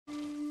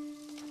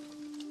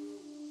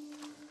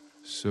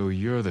So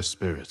you're the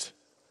spirit.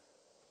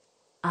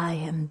 I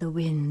am the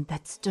wind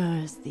that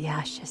stirs the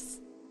ashes.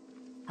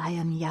 I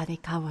am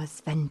Yarikawa's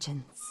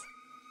vengeance.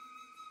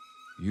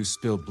 You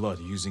spill blood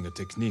using a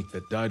technique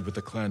that died with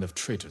a clan of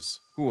traitors.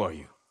 Who are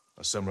you?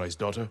 A samurai's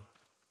daughter?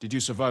 Did you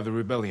survive the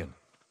rebellion?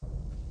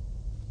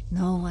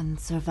 No one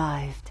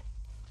survived.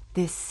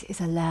 This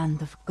is a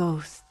land of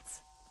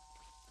ghosts.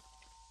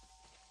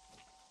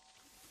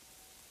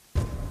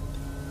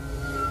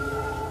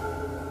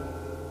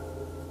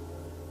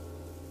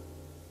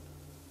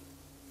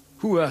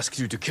 Who asked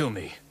you to kill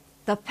me?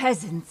 The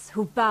peasants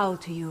who bow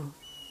to you.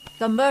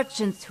 The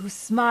merchants who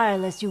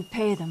smile as you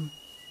pay them.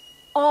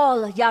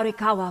 All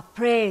Yarikawa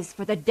prays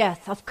for the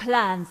death of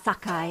Clan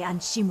Sakai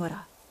and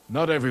Shimura.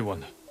 Not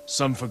everyone.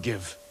 Some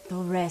forgive. The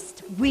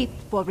rest weep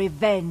for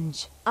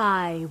revenge.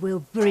 I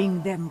will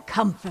bring them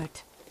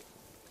comfort.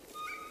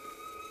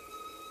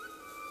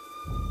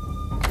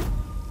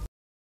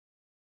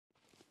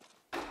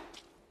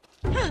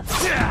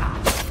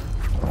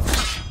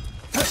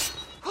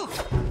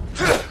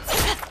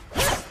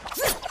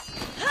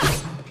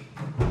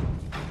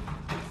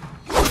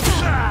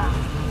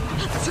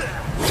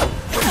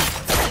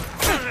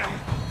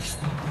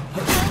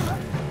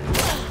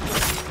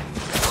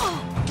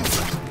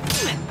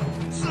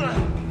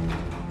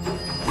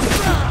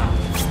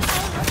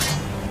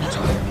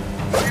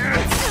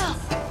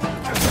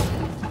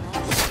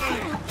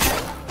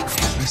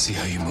 I see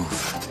how you move.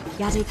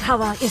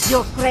 Yarikawa is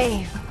your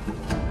grave.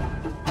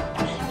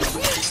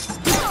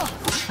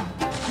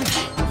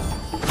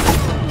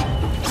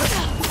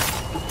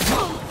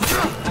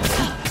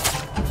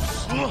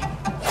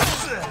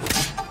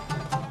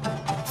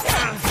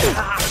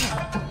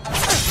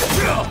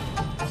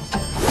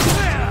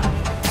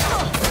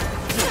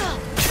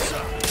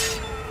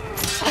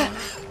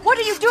 What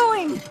are you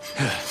doing?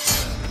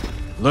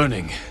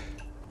 Learning.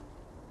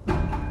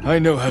 I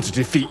know how to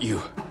defeat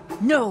you.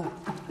 No,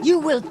 you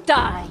will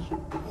die.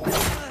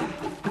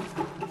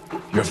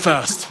 You're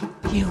fast.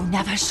 You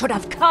never should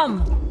have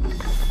come.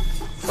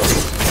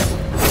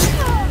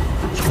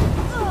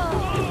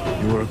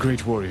 You were a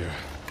great warrior.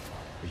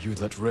 But you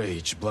let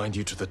rage blind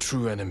you to the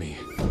true enemy.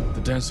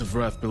 The Dance of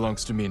Wrath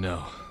belongs to me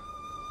now.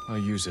 I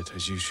use it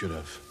as you should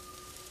have.